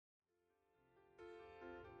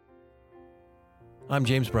I'm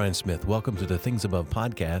James Bryan Smith. Welcome to the Things Above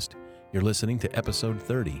podcast. You're listening to episode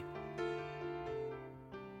 30.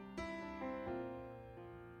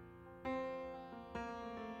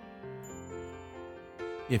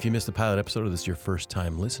 If you missed the pilot episode or this is your first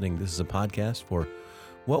time listening, this is a podcast for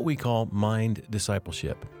what we call mind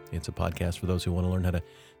discipleship. It's a podcast for those who want to learn how to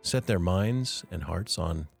set their minds and hearts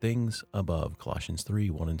on things above, Colossians 3,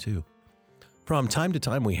 1 and 2. From time to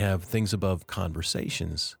time, we have Things Above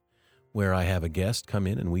conversations where I have a guest come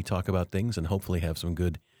in and we talk about things and hopefully have some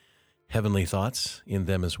good heavenly thoughts in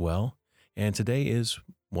them as well. And today is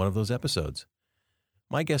one of those episodes.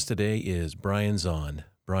 My guest today is Brian Zahnd.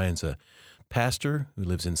 Brian's a pastor who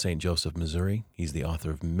lives in St. Joseph, Missouri. He's the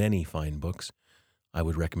author of many fine books. I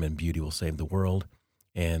would recommend Beauty Will Save the World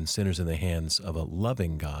and Sinners in the Hands of a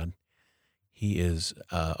Loving God. He is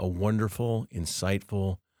a wonderful,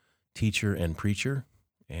 insightful teacher and preacher.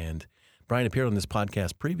 And Brian appeared on this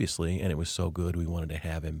podcast previously, and it was so good we wanted to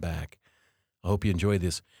have him back. I hope you enjoy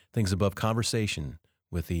this Things Above conversation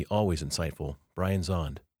with the always insightful Brian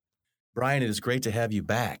Zahnd. Brian, it is great to have you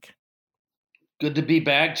back. Good to be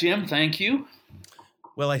back, Jim. Thank you.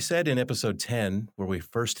 Well, I said in episode 10, where we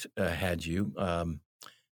first had you,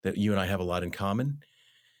 that you and I have a lot in common.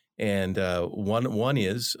 And one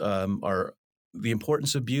is the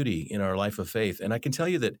importance of beauty in our life of faith. And I can tell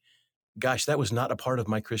you that, gosh, that was not a part of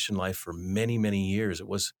my Christian life for many, many years. It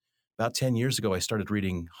was about 10 years ago I started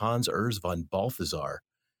reading Hans Urs von Balthasar.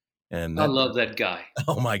 And I love that guy.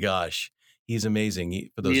 Oh, my gosh. He's amazing.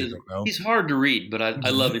 For those who don't know. He's hard to read, but I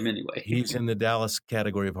love him anyway. He's in the Dallas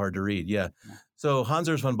category of hard to read, yeah. So Hans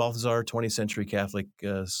Urs von Balthasar, 20th century Catholic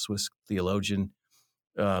Swiss theologian,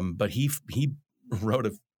 but he wrote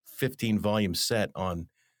a 15-volume set on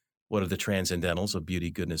what are the transcendentals of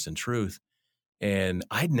beauty, goodness, and truth. And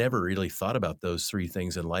I'd never really thought about those three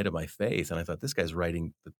things in light of my faith. And I thought, this guy's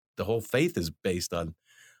writing, the whole faith is based on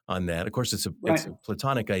that. Of course, it's a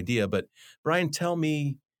Platonic idea. But Brian, tell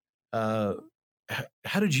me, how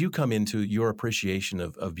did you come into your appreciation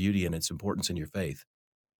of beauty and its importance in your faith?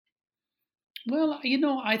 Well,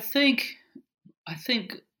 I think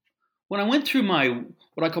when I went through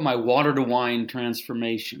what I call my water to wine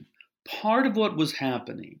transformation, part of what was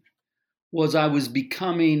happening was I was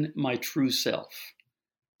becoming my true self.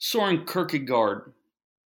 Soren Kierkegaard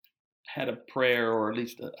had a prayer, or at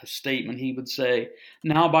least a statement. He would say,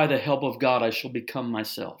 "Now by the help of God, I shall become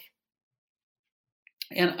myself."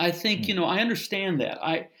 And I think, I understand that.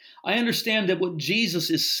 I understand that what Jesus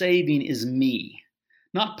is saving is me,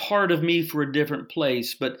 not part of me for a different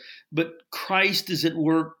place, but Christ is at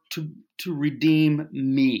work to redeem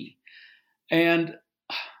me. And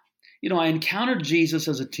I encountered Jesus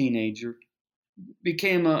as a teenager,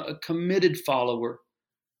 became a committed follower,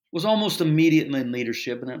 was almost immediately in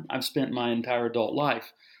leadership, and I've spent my entire adult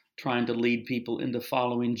life trying to lead people into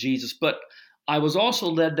following Jesus. But I was also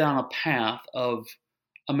led down a path of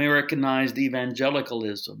Americanized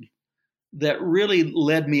evangelicalism that really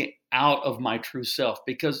led me out of my true self.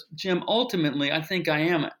 Because, Jim, ultimately, I think I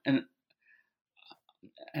am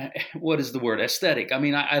what is the word? Aesthetic. I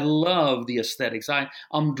mean, I love the aesthetics.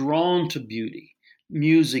 I'm drawn to beauty.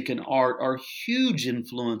 Music and art are huge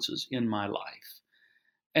influences in my life.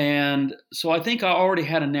 And so I think I already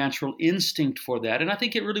had a natural instinct for that. And I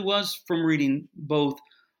think it really was from reading both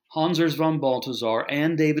Hans Urs von Balthasar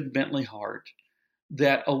and David Bentley Hart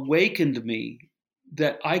that awakened me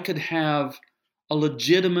that I could have a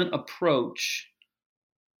legitimate approach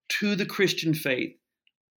to the Christian faith,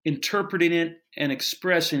 interpreting it and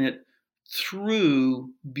expressing it through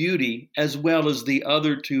beauty, as well as the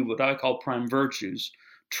other two, what I call prime virtues,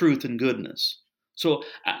 truth and goodness. So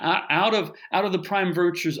out of the prime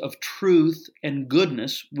virtues of truth and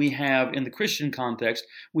goodness, we have, in the Christian context,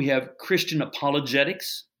 we have Christian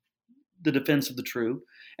apologetics, the defense of the true,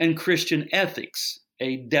 and Christian ethics,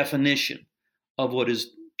 a definition of what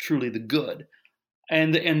is truly the good.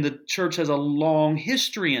 And the church has a long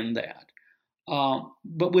history in that.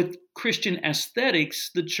 But with Christian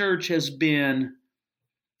aesthetics, the church has been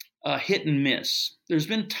hit and miss. There's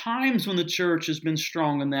been times when the church has been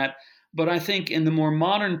strong in that, but I think in the more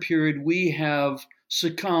modern period, we have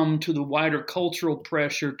succumbed to the wider cultural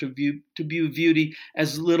pressure to view beauty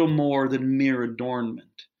as little more than mere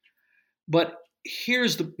adornment. But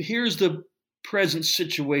here's the present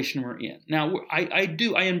situation we're in. Now, I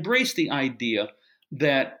embrace the idea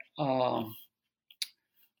that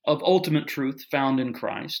of ultimate truth found in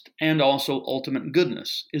Christ, and also ultimate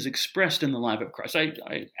goodness is expressed in the life of Christ.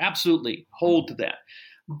 I absolutely hold to that.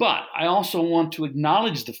 But I also want to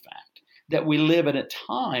acknowledge the fact that we live at a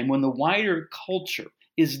time when the wider culture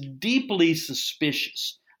is deeply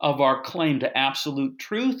suspicious of our claim to absolute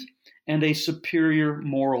truth and a superior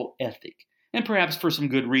moral ethic. And perhaps for some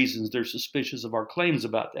good reasons, they're suspicious of our claims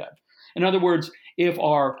about that. In other words, if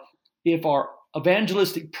our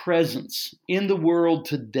evangelistic presence in the world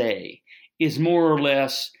today is more or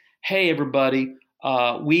less, hey, everybody,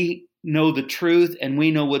 we know the truth and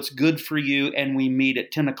we know what's good for you and we meet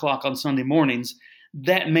at 10 o'clock on Sunday mornings,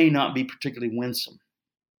 that may not be particularly winsome.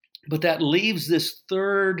 But that leaves this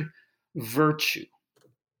third virtue,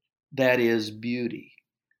 that is beauty.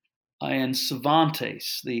 And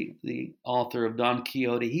Cervantes, the author of Don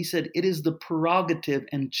Quixote, he said, it is the prerogative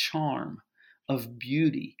and charm of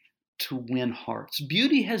beauty to win hearts.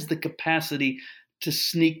 Beauty has the capacity to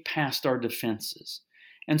sneak past our defenses.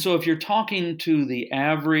 And so if you're talking to the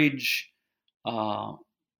average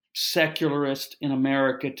secularist in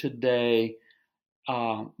America today,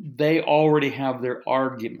 they already have their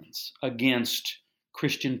arguments against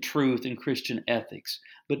Christian truth and Christian ethics.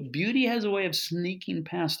 But beauty has a way of sneaking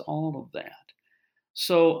past all of that.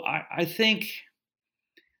 So I think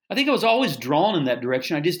I was always drawn in that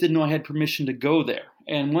direction. I just didn't know I had permission to go there.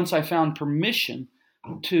 And once I found permission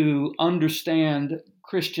to understand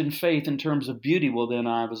Christian faith in terms of beauty, well, then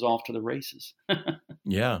I was off to the races.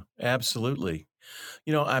 Yeah, absolutely.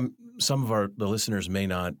 Some of the listeners may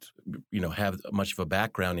not, have much of a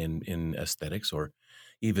background in aesthetics, or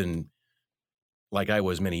even like I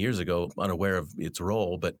was many years ago, unaware of its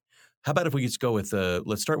role. But how about if we just go with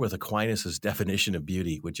let's start with Aquinas' definition of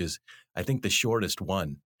beauty, which is, I think, the shortest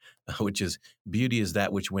one, which is beauty is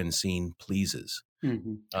that which, when seen, pleases.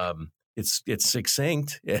 Mm-hmm. It's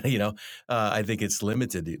succinct, I think it's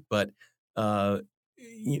limited, but how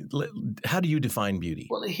do you define beauty?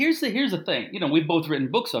 Well, here's the thing. We've both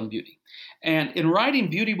written books on beauty, and in writing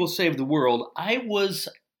 "Beauty Will Save the World," I was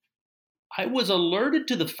alerted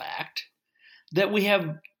to the fact that we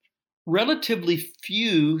have relatively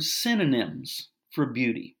few synonyms for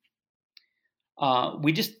beauty.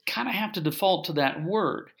 We just kind of have to default to that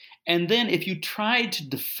word. And then if you try to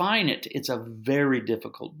define it, it's a very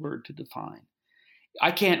difficult word to define.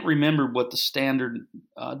 I can't remember what the standard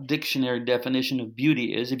dictionary definition of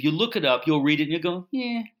beauty is. If you look it up, you'll read it and you'll go,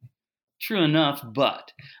 yeah, true enough.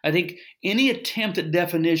 But I think any attempt at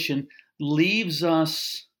definition leaves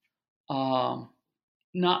us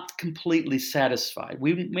not completely satisfied.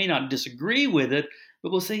 We may not disagree with it,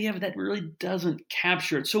 but we'll say, yeah, but that really doesn't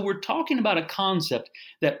capture it. So we're talking about a concept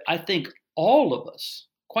that I think all of us,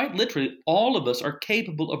 quite literally all of us, are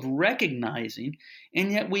capable of recognizing,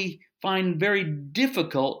 and yet we find very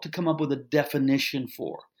difficult to come up with a definition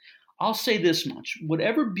for. I'll say this much: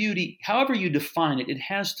 whatever beauty, however you define it, it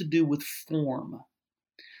has to do with form.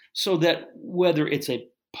 So that whether it's a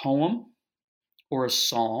poem or a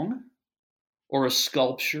song or a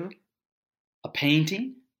sculpture, a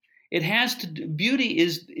painting, it has to do, beauty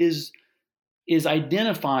is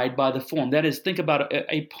identified by the form. That is, think about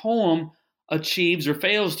a poem achieves or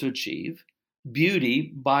fails to achieve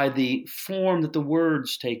beauty by the form that the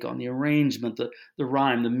words take on, the arrangement, the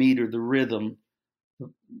rhyme, the meter, the rhythm,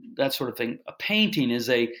 that sort of thing. A painting is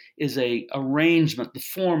a arrangement, the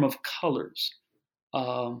form of colors.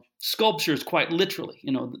 Sculpture is quite literally,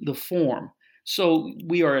 the form. So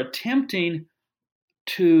we are attempting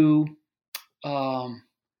to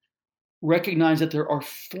recognize that there are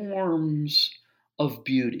forms of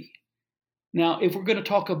beauty. Now, if we're going to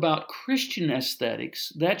talk about Christian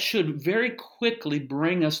aesthetics, that should very quickly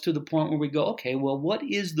bring us to the point where we go, okay, well, what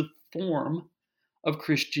is the form of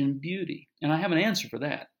Christian beauty? And I have an answer for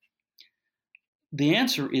that. The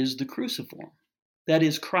answer is the cruciform. That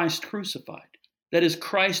is Christ crucified. That is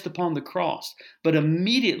Christ upon the cross. But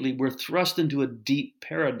immediately we're thrust into a deep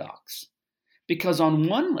paradox. Because on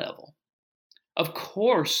one level, of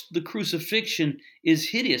course, the crucifixion is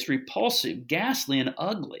hideous, repulsive, ghastly, and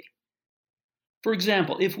ugly. For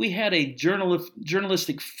example, if we had a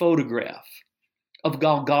journalistic photograph of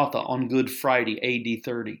Golgotha on Good Friday, AD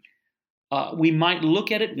 30, we might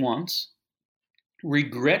look at it once,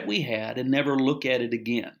 regret we had, and never look at it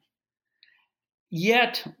again.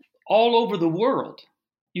 Yet, all over the world,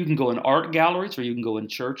 you can go in art galleries or you can go in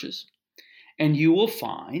churches, and you will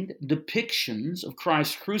find depictions of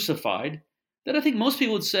Christ crucified that I think most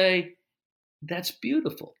people would say, that's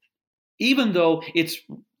beautiful. Even though it's,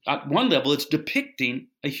 at one level, it's depicting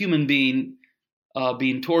a human being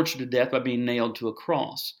being tortured to death by being nailed to a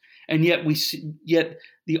cross. And yet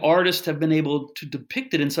the artists have been able to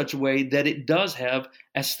depict it in such a way that it does have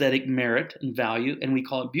aesthetic merit and value, and we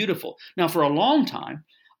call it beautiful. Now, for a long time,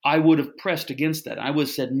 I would have pressed against that. I would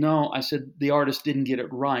have said, no, I said the artist didn't get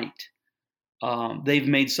it right. They've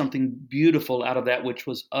made something beautiful out of that which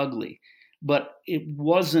was ugly. But it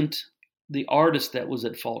wasn't the artist that was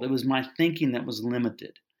at fault. It was my thinking that was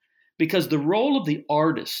limited. because the role of the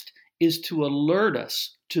artist is to alert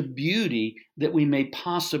us to beauty that we may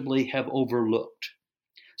possibly have overlooked.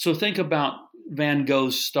 So think about Van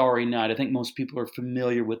Gogh's Starry Night. I think most people are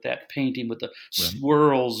familiar with that painting with the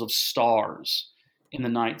swirls of stars in the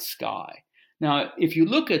night sky. Now, if you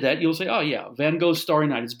look at that, you'll say, oh yeah, Van Gogh's Starry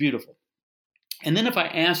Night is beautiful. And then if I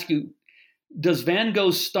ask you, does Van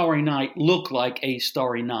Gogh's Starry Night look like a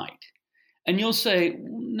starry night? And you'll say,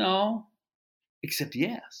 no, except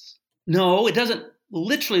yes. No, it doesn't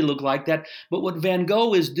literally look like that. But what Van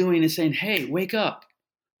Gogh is doing is saying, hey, wake up.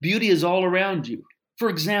 Beauty is all around you. For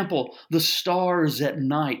example, the stars at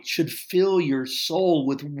night should fill your soul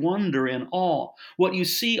with wonder and awe. What you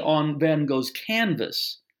see on Van Gogh's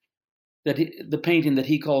canvas, the painting that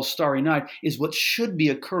he calls Starry Night, is what should be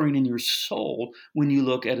occurring in your soul when you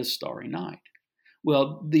look at a starry night.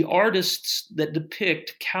 Well, the artists that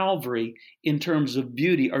depict Calvary in terms of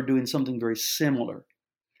beauty are doing something very similar.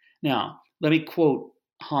 Now, let me quote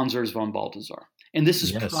Hans Urs von Balthasar. And this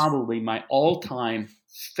is probably my all-time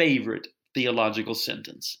favorite theological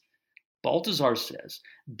sentence. Balthasar says,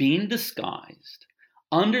 being disguised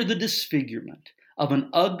under the disfigurement of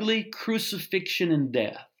an ugly crucifixion and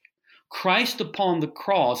death, Christ upon the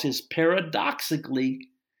cross is paradoxically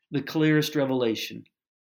the clearest revelation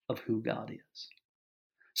of who God is.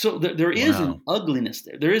 So there is an ugliness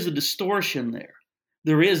there. There is a distortion there.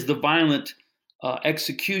 There is the violent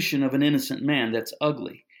execution of an innocent man that's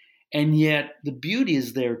ugly. And yet the beauty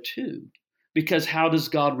is there too. Because how does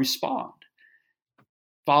God respond?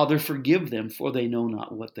 Father, forgive them, for they know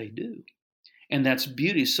not what they do. And that's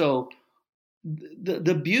beauty. So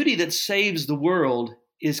the beauty that saves the world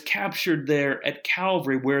is captured there at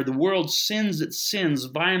Calvary, where the world sins its sins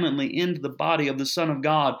violently into the body of the Son of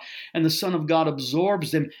God, and the Son of God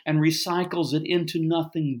absorbs them and recycles it into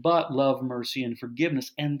nothing but love, mercy, and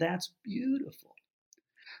forgiveness. And that's beautiful.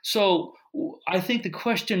 So I think the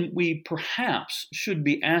question we perhaps should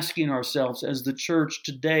be asking ourselves as the church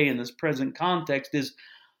today in this present context is,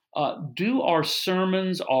 do our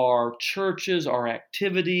sermons, our churches, our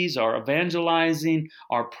activities, our evangelizing,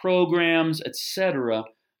 our programs, etc.,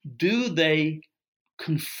 do they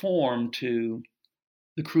conform to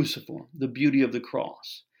the cruciform, the beauty of the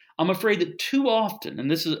cross? I'm afraid that too often,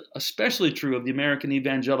 and this is especially true of the American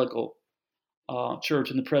evangelical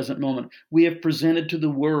church in the present moment, we have presented to the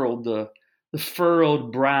world the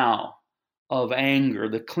furrowed brow of anger,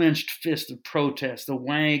 the clenched fist of protest, the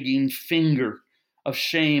wagging finger of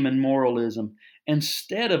shame and moralism,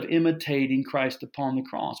 instead of imitating Christ upon the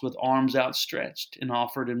cross with arms outstretched in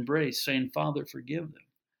offered embrace, saying, Father, forgive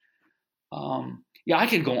them. I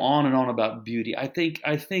could go on and on about beauty. I think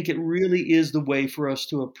it really is the way for us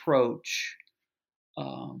to approach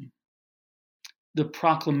the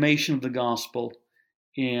proclamation of the gospel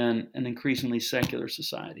in an increasingly secular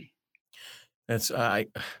society. That's I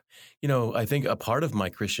think a part of my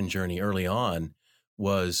Christian journey early on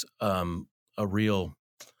was a real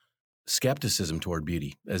skepticism toward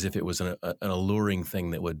beauty, as if it was an alluring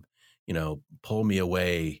thing that would, pull me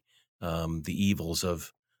away, the evils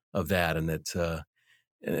of that, and that,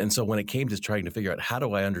 and so when it came to trying to figure out how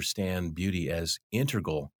do I understand beauty as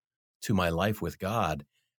integral to my life with God,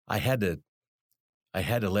 I had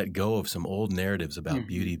to let go of some old narratives about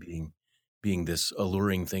beauty being this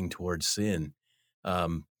alluring thing towards sin.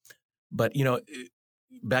 But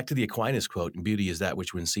back to the Aquinas quote, "Beauty is that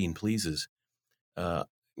which, when seen, pleases." I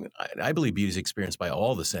believe beauty is experienced by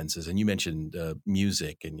all the senses, and you mentioned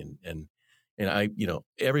music, and I,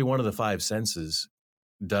 every one of the five senses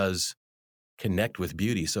does connect with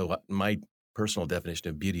beauty. So my personal definition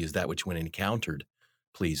of beauty is that which, when encountered,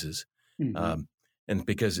 pleases, and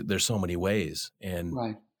because there's so many ways,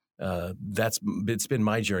 and it's been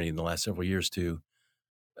my journey in the last several years to,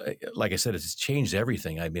 like I said, it's changed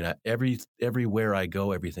everything. I mean, everywhere I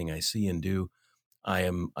go, everything I see and do, I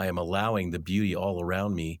am allowing the beauty all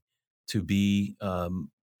around me to be a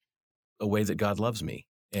way that God loves me,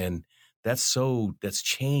 and that's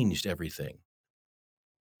changed everything.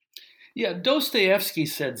 Yeah, Dostoevsky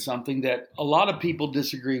said something that a lot of people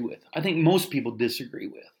disagree with. I think most people disagree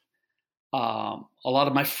with. A lot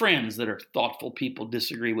of my friends that are thoughtful people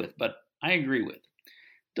disagree with, but I agree with.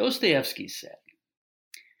 Dostoevsky said,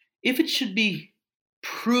 if it should be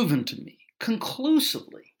proven to me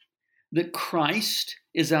conclusively that Christ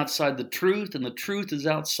is outside the truth and the truth is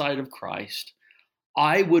outside of Christ,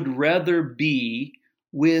 I would rather be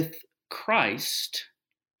with Christ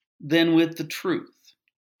than with the truth.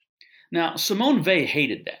 Now, Simone Weil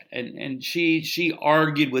hated that, and she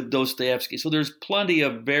argued with Dostoevsky. So there's plenty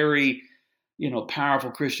of very,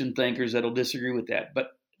 powerful Christian thinkers that'll disagree with that. But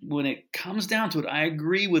when it comes down to it, I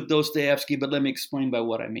agree with Dostoevsky, but let me explain by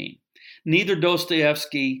what I mean. Neither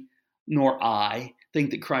Dostoevsky nor I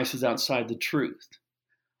think that Christ is outside the truth.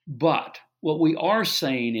 But what we are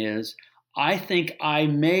saying is, I think I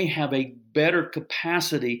may have a better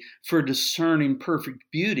capacity for discerning perfect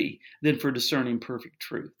beauty than for discerning perfect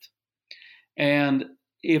truth. And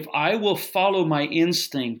if I will follow my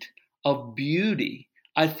instinct of beauty,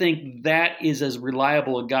 I think that is as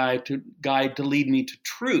reliable a guide to lead me to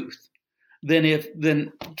truth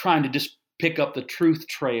than trying to just pick up the truth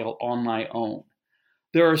trail on my own.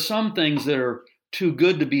 There are some things that are too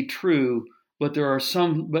good to be true, but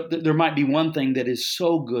there might be one thing that is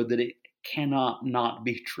so good that it cannot not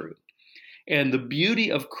be true. And the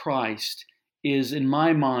beauty of Christ is, in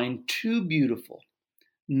my mind, too beautiful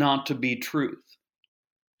not to be truth.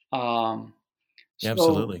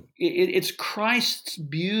 Absolutely. It's Christ's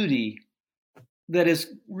beauty that has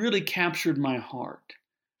really captured my heart.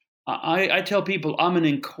 I tell people I'm an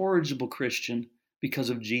incorrigible Christian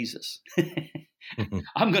because of Jesus.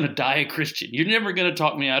 I'm going to die a Christian. You're never going to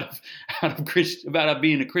talk me out of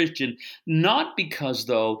being a Christian. Not because,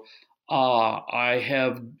 though, I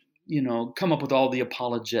have come up with all the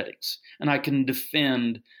apologetics and I can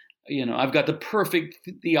defend. I've got the perfect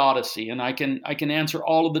theodicy and I can answer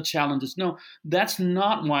all of the challenges. No, that's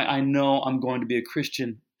not why I know I'm going to be a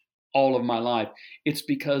Christian all of my life. It's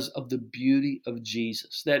because of the beauty of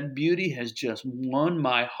Jesus. That beauty has just won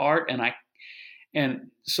my heart, and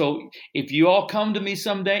so if you all come to me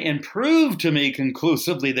someday and prove to me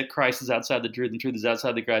conclusively that Christ is outside the truth and truth is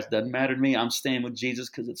outside the Christ, it doesn't matter to me. I'm staying with Jesus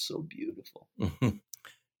because it's so beautiful.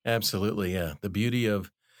 Absolutely, yeah. The beauty of,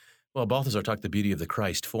 well, Balthasar talked the beauty of the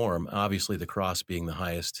Christ form, obviously the cross being the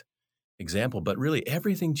highest example, but really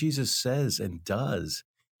everything Jesus says and does,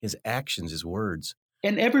 his actions, his words.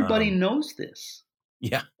 And everybody knows this.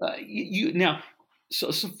 Yeah.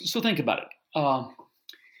 So think about it.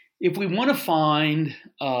 If we want to find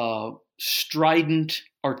strident,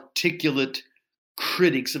 articulate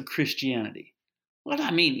critics of Christianity, well, I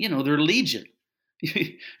mean, they're legion.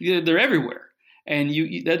 They're everywhere, and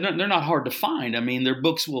they're not hard to find. I mean, their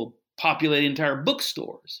books will populate entire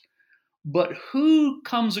bookstores. But who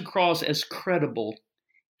comes across as credible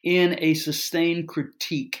in a sustained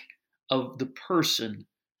critique of the person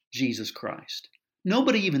Jesus Christ?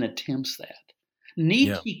 Nobody even attempts that.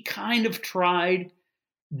 Nietzsche kind of tried,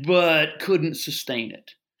 but couldn't sustain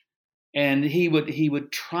it. And he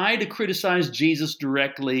would try to criticize Jesus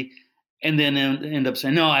directly and then end up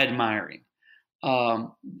saying, no, I admire him.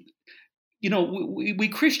 We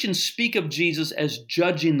Christians speak of Jesus as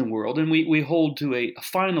judging the world, and we hold to a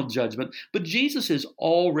final judgment, but Jesus is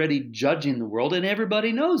already judging the world, and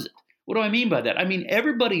everybody knows it. What do I mean by that? I mean,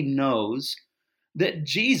 everybody knows that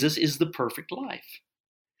Jesus is the perfect life.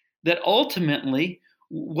 That ultimately,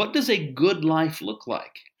 what does a good life look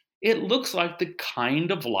like? It looks like the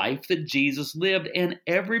kind of life that Jesus lived, and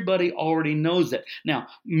everybody already knows that. Now,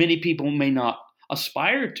 many people may not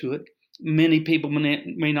aspire to it. Many people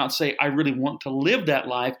may not say, I really want to live that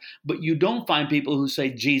life, but you don't find people who say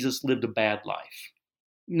Jesus lived a bad life.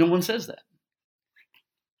 No one says that.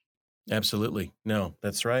 Absolutely. No,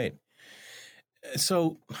 that's right.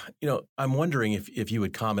 So, I'm wondering if you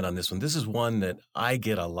would comment on this one. This is one that I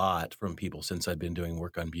get a lot from people since I've been doing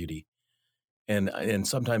work on beauty. And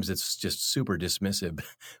sometimes it's just super dismissive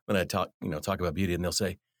when I talk about beauty, and they'll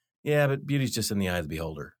say, yeah, but beauty's just in the eye of the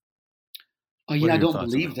beholder. Oh, yeah, I don't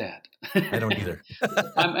believe that. I don't either.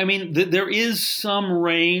 I mean, there is some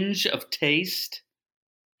range of taste.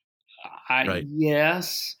 Right.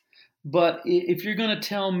 Yes. But if you're going to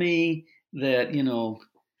tell me that, I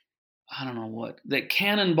don't know what, that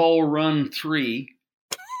Cannonball Run 3,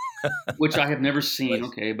 which I have never seen,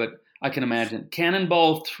 okay, but I can imagine.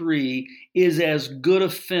 Cannonball 3 is as good a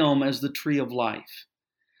film as The Tree of Life.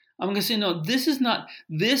 I'm going to say, no, this is not,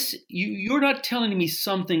 you're not telling me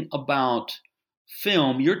something about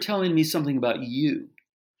film. You're telling me something about you.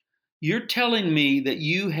 You're telling me that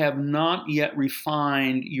you have not yet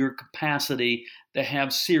refined your capacity to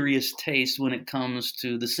have serious taste when it comes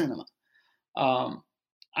to the cinema.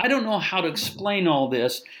 I don't know how to explain all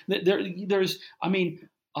this. You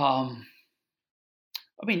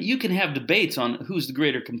can have debates on who's the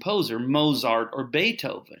greater composer, Mozart or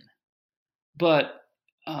Beethoven, but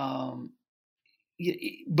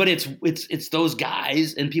it's those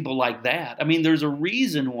guys and people like that. I mean, there's a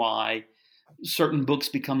reason why certain books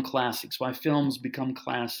become classics, why films become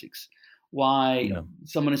classics, why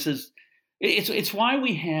someone says it's why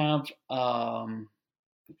we have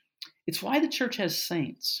it's why the church has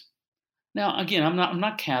saints. Now, again, I'm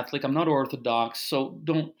not Catholic, I'm not Orthodox, so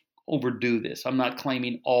don't overdo this. I'm not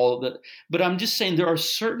claiming all of that, but I'm just saying there are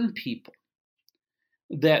certain people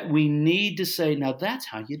that we need to say, now that's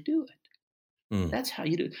how you do it. Mm. That's how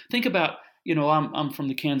you do it. Think about, I'm from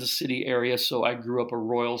the Kansas City area, so I grew up a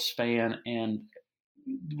Royals fan, and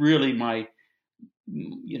really my,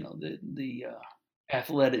 the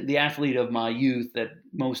athlete of my youth that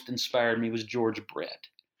most inspired me was George Brett.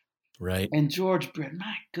 Right. And George Brett,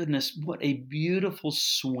 my goodness, what a beautiful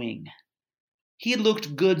swing. He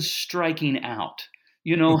looked good striking out.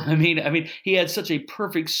 I mean, he had such a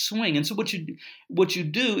perfect swing. And so what you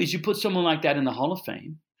do is you put someone like that in the Hall of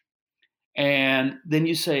Fame, and then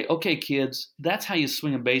you say, okay, kids, that's how you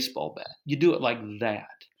swing a baseball bat. You do it like that.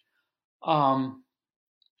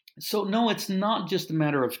 So no, it's not just a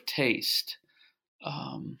matter of taste.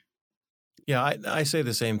 Yeah, I say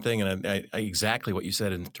the same thing, and I exactly what you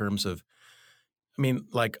said in terms of, I mean,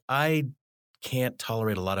 like I can't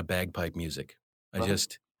tolerate a lot of bagpipe music. I Right.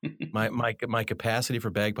 just my capacity for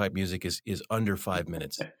bagpipe music is under 5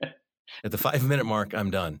 minutes. At the 5 minute mark,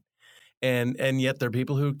 I'm done. And yet there are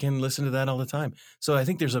people who can listen to that all the time. So I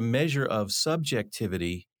think there's a measure of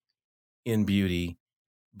subjectivity in beauty,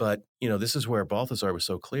 but this is where Balthasar was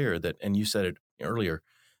so clear that, and you said it earlier,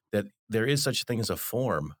 that there is such a thing as a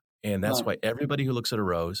form. And that's why everybody who looks at a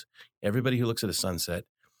rose, everybody who looks at a sunset,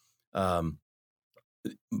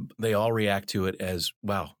 they all react to it as,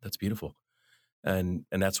 wow, that's beautiful. And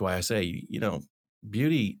that's why I say,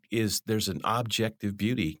 beauty there's an objective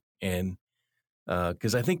beauty. And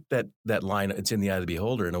because I think that line, it's in the eye of the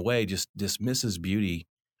beholder, in a way, just dismisses beauty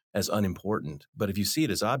as unimportant. But if you see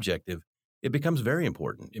it as objective, it becomes very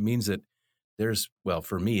important. It means that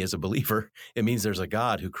for me as a believer, it means there's a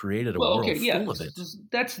God who created a world full of it.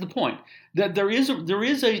 That's the point. That there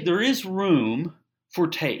is room for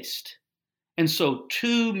taste. And so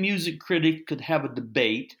two music critics could have a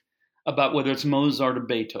debate about whether it's Mozart or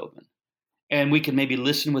Beethoven. And we could maybe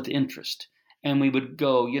listen with interest. And we would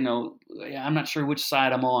go, I'm not sure which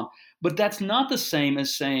side I'm on. But that's not the same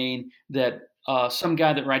as saying that some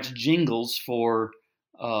guy that writes jingles for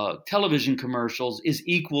television commercials is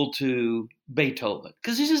equal to Beethoven.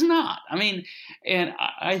 Because he's just not. I mean, and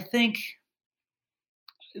I think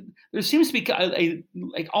there seems to be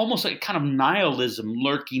almost a kind of nihilism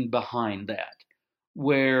lurking behind that,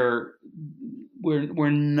 where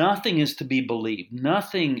nothing is to be believed,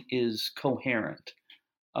 nothing is coherent.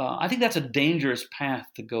 I think that's a dangerous path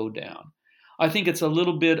to go down. I think it's a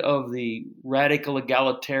little bit of the radical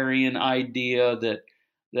egalitarian idea that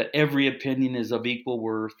every opinion is of equal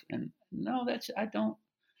worth, and no,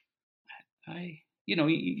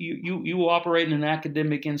 you operate in an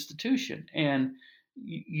academic institution, and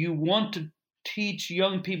you want to teach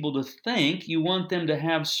young people to think. You want them to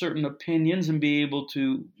have certain opinions and be able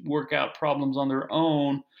to work out problems on their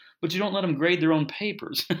own, but you don't let them grade their own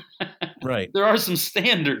papers. Right. There are some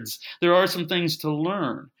standards. There are some things to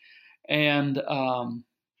learn. And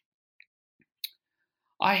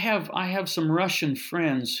I have some Russian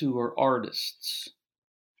friends who are artists,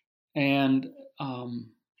 and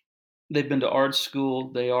they've been to art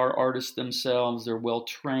school. They are artists themselves. They're well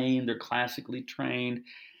trained. They're classically trained,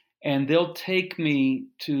 and they'll take me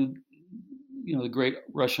to the great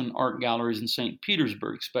Russian art galleries in St.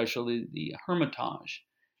 Petersburg, especially the Hermitage,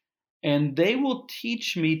 and they will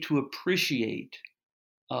teach me to appreciate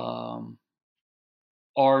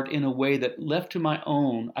art in a way that, left to my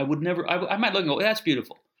own, I would never. I might look and go, "That's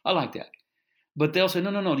beautiful. I like that." But they'll say,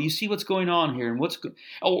 no. Do you see what's going on here? And what's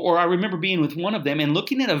or I remember being with one of them and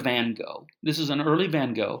looking at a Van Gogh. This is an early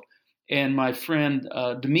Van Gogh. And my friend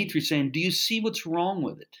Dimitri saying, "Do you see what's wrong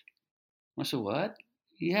with it?" I said, "What?"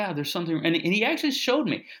 "Yeah, there's something." And he actually showed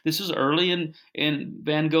me. This was early in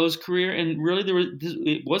Van Gogh's career. And really,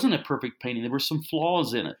 it wasn't a perfect painting. There were some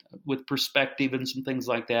flaws in it with perspective and some things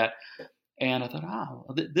like that. And I thought,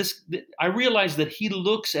 I realized that he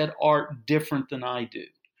looks at art different than I do.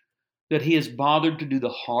 That he has bothered to do the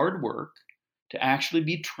hard work, to actually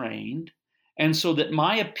be trained, and so that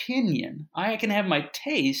my opinion, I can have my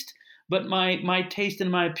taste, but my taste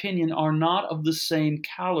and my opinion are not of the same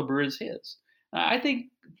caliber as his. I think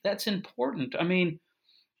that's important. I mean,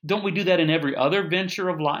 don't we do that in every other venture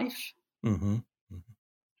of life? Mm-hmm.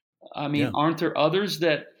 I mean, aren't there others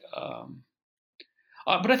that?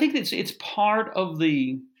 But I think it's part of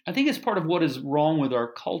I think it's part of what is wrong with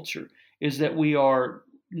our culture, is that we are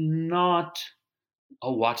not,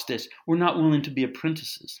 watch this, we're not willing to be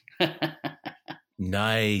apprentices.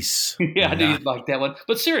 Nice. Yeah, I do like that one.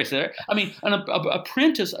 But seriously, I mean, an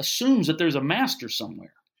apprentice assumes that there's a master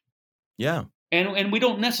somewhere. Yeah. And we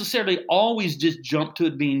don't necessarily always just jump to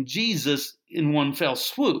it being Jesus in one fell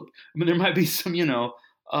swoop. I mean, there might be some,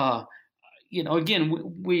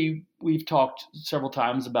 again, we've talked several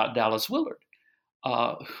times about Dallas Willard.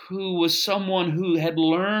 who was someone who had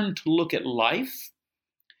learned to look at life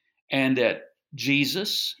and at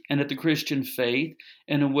Jesus and at the Christian faith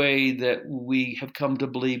in a way that we have come to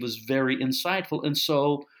believe was very insightful. And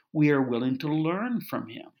so we are willing to learn from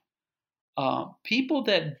him. People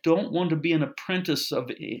that don't want to be an apprentice of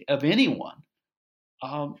anyone,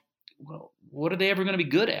 well, what are they ever going to be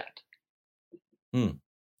good at?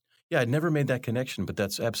 Yeah, I'd never made that connection, but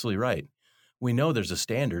that's absolutely right. We know there's a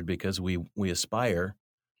standard because we aspire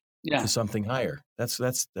to something higher. That's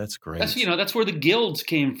great. That's where the guilds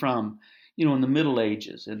came from, in the Middle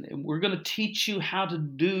Ages, and we're going to teach you how to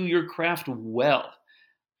do your craft well.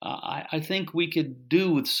 I think we could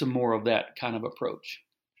do with some more of that kind of approach.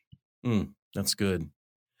 That's good.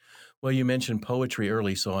 Well, you mentioned poetry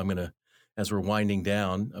early, so I'm going to, as we're winding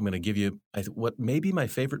down, I'm going to give you what may be my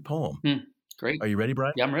favorite poem. Great. Are you ready,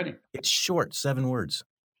 Brian? Yeah, I'm ready. It's short, 7 words.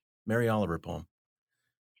 Mary Oliver poem.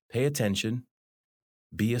 Pay attention,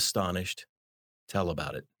 be astonished, tell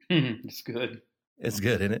about it. It's good. It's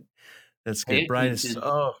good, isn't it? That's good. Brian,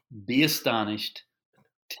 be astonished,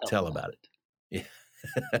 tell about it. Yeah.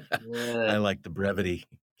 I like the brevity.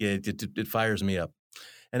 It fires me up.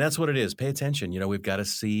 And that's what it is. Pay attention. We've got to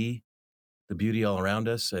see the beauty all around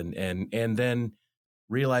us and then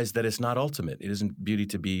realize that it's not ultimate. It isn't beauty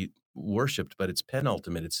to be worshipped, but it's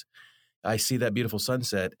penultimate. I see that beautiful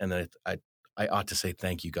sunset and I ought to say,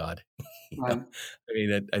 thank you, God. Right. I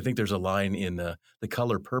mean, I think there's a line in The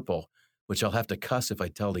Color Purple, which I'll have to cuss if I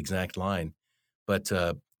tell the exact line. But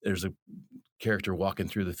there's a character walking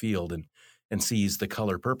through the field and sees the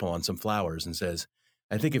color purple on some flowers and says,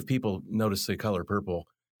 I think if people notice the color purple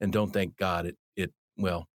and don't thank God,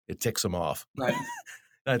 it ticks them off. Right.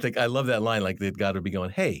 I love that line, like that God would be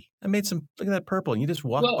going, hey, I made look at that purple, and you just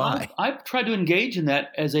walk by. I've tried to engage in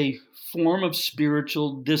that as a form of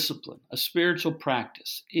spiritual discipline, a spiritual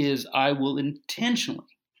practice, is I will intentionally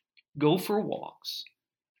go for walks.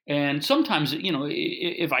 And sometimes,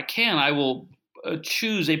 if I can, I will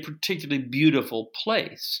choose a particularly beautiful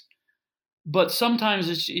place. But sometimes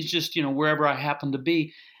it's just, wherever I happen to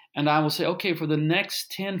be. And I will say, okay, for the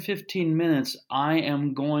next 10, 15 minutes, I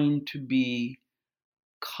am going to be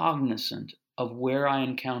cognizant of where I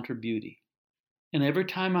encounter beauty. And every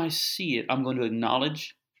time I see it, I'm going to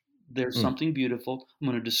acknowledge there's something beautiful. I'm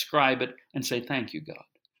going to describe it and say, thank you, God.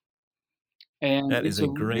 And that is a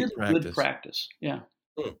great really practice. Good practice. Yeah.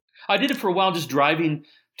 I did it for a while just driving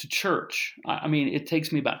to church. I mean, it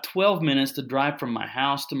takes me about 12 minutes to drive from my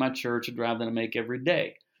house to my church, a drive that I make every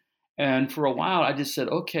day. And for a while, I just said,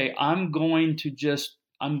 okay, I'm going to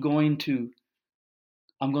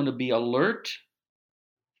be alert.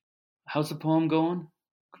 How's the poem going?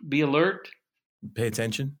 Be alert. Pay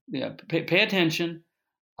attention. Yeah. Pay attention.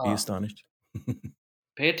 Be astonished.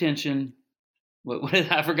 Pay attention. What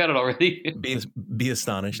I forgot it already. Be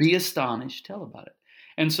astonished. Be astonished. Tell about it.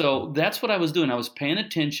 And so that's what I was doing. I was paying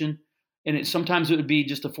attention. And sometimes it would be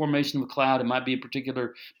just a formation of a cloud. It might be a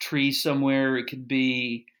particular tree somewhere. It could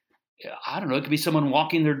be, I don't know, it could be someone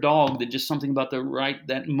walking their dog, that just something about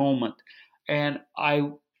that moment. And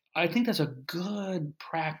I think that's a good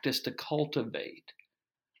practice to cultivate,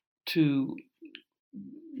 to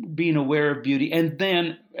being aware of beauty and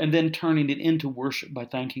then turning it into worship by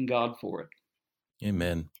thanking God for it.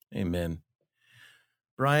 Amen. Amen.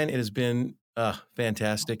 Brian, it has been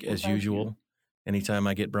fantastic as usual. Anytime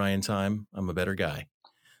I get Brian time, I'm a better guy.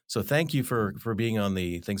 So thank you for being on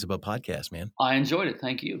the Things Above podcast, man. I enjoyed it.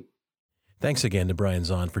 Thank you. Thanks again to Brian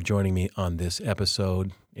Zahnd for joining me on this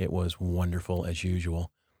episode. It was wonderful as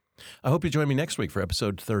usual. I hope you join me next week for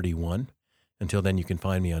episode 31. Until then, you can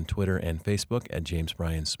find me on Twitter and Facebook at James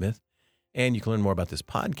Bryan Smith. And you can learn more about this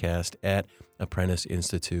podcast at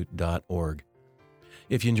apprenticeinstitute.org.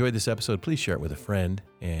 If you enjoyed this episode, please share it with a friend.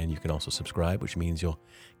 And you can also subscribe, which means you'll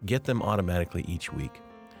get them automatically each week.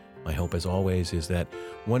 My hope, as always, is that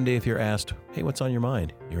one day if you're asked, hey, what's on your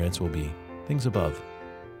mind? Your answer will be things above.